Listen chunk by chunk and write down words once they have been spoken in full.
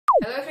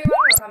Hello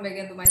everyone, welcome back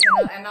into my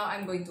channel, and now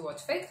I'm going to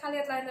watch Fate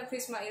Kaleid Liner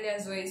Prisma Illya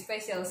Zoe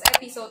Specials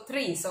episode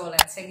 3, so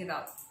let's check it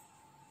out.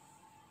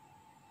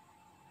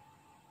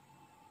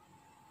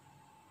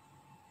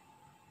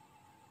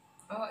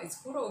 Oh, it's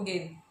Kuro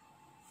again.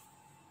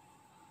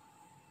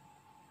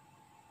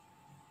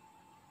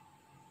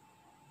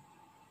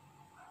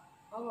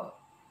 Oh,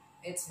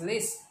 it's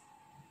Bliss.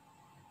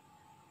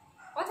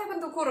 What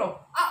happened to Kuro?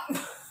 Ah!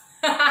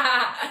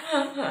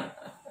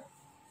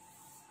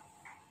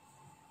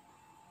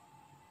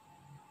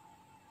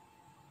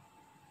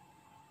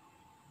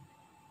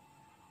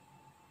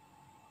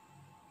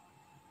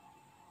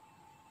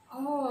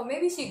 Oh,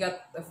 maybe she got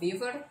a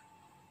fever.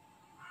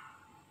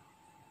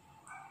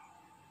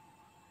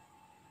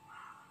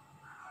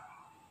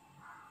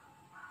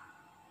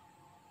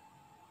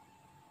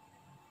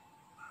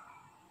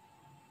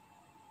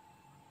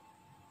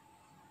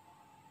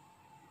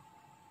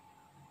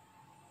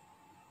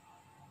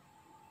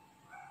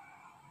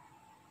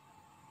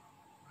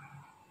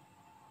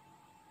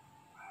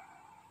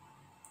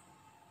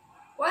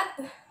 What?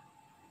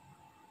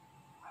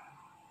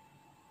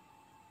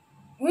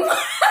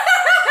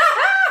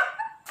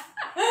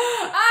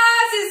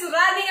 She's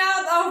running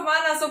out of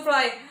mana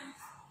supply.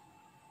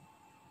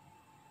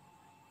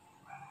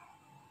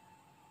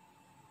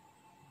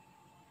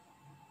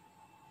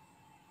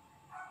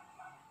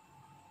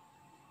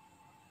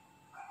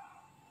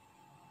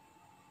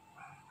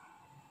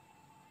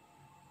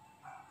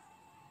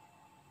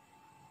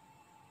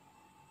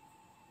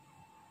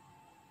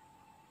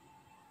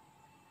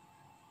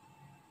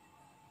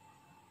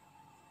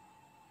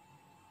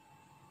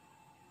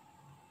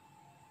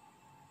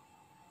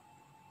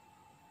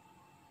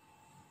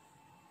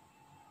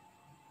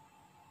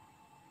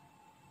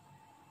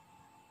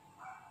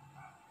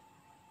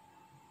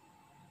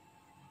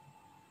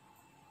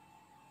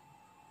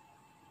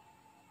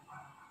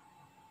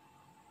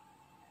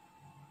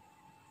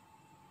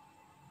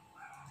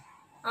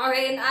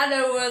 Okay, in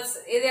other words,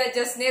 Illya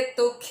just need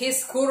to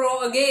kiss Kuro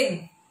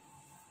again.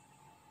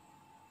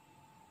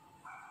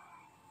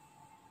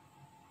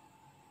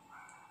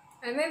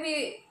 And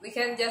maybe we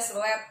can just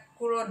let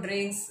Kuro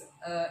drinks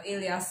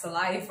Illya's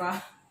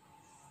saliva.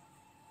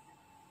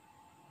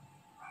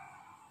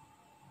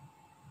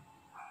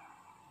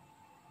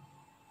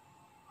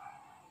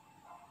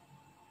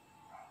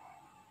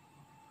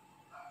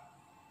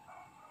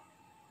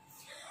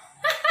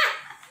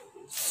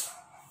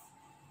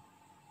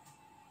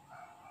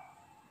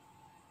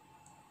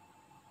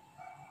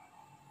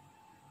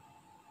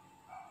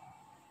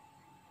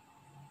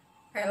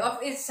 They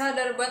love each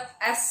other but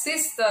as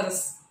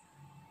sisters.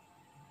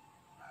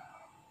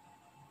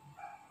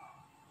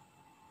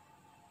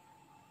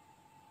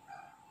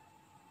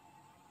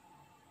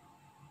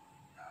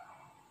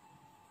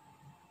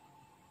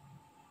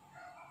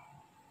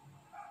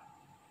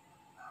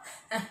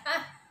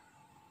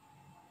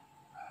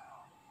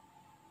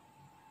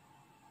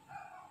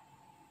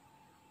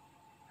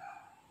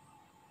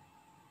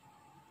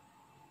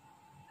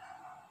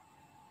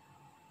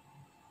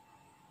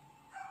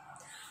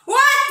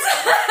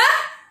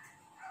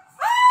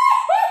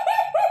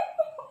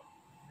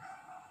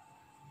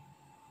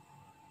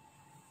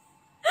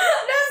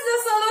 That's the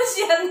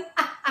solution.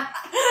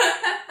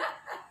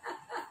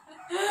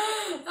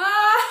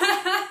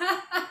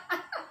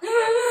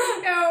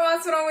 Yeah,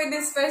 what's wrong with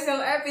this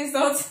special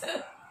episodes?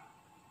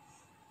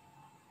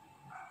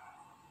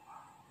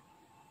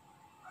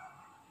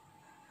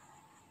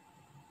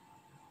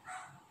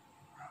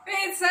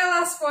 It's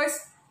Sella's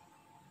voice.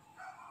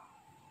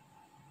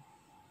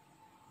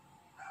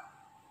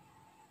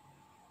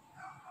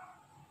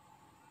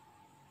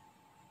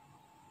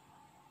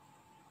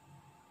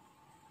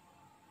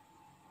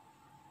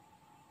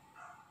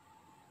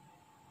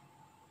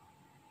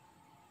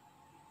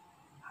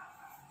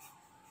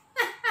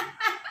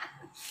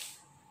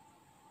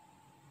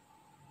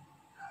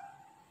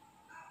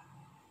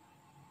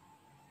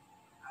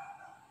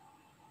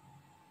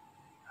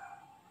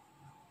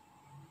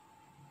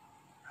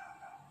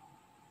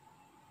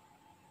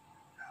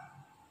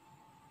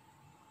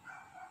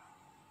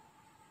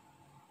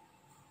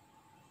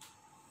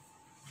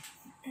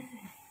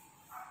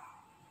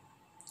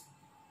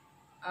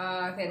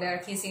 Okay, they're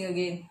kissing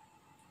again.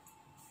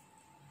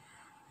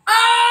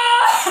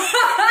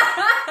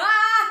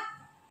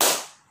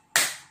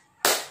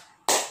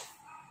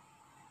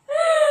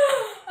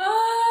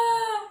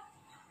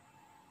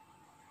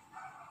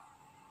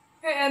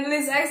 And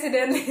Liz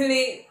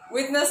accidentally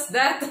witnessed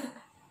that.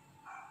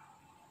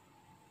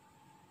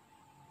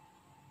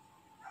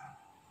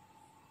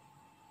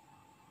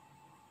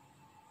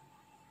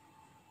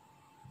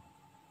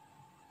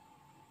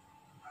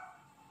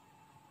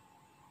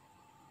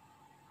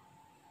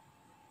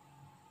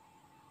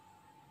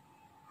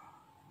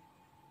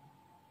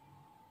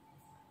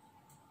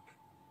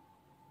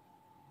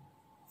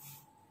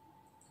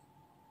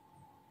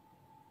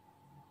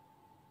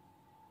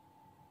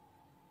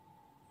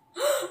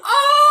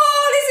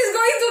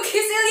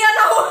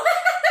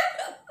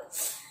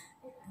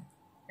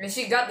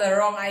 She got the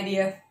wrong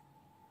idea.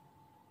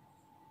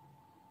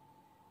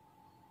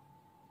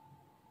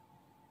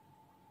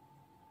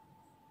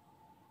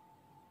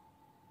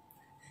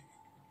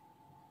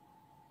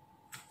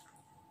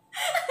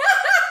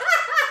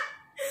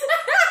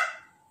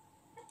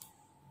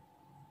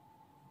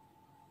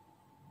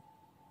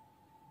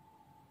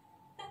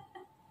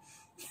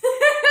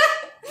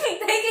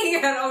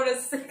 Singer of the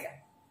Sick.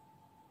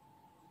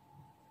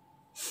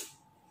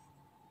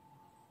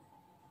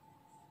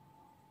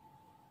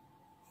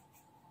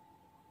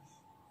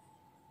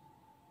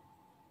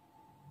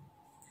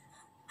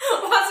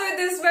 What's with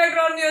this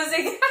background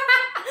music?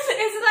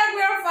 It's like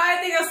we're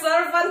fighting a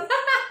serpent.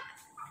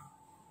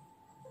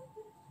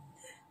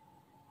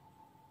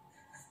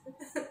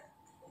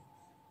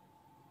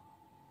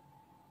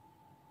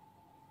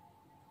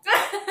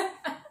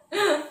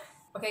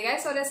 Okay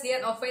guys, so that's the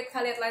end of Fate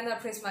Kaleid Liner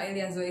Prisma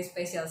Illya Zoe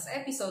Specials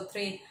episode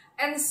 3.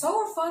 And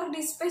so far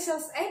these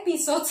specials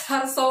episodes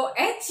are so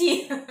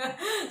edgy.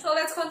 So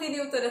let's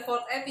continue to the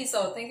 4th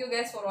episode. Thank you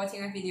guys for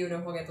watching my video.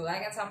 Don't forget to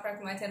like and subscribe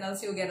to my channel.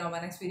 See you again on my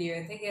next video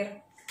and take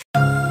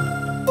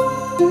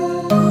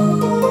care.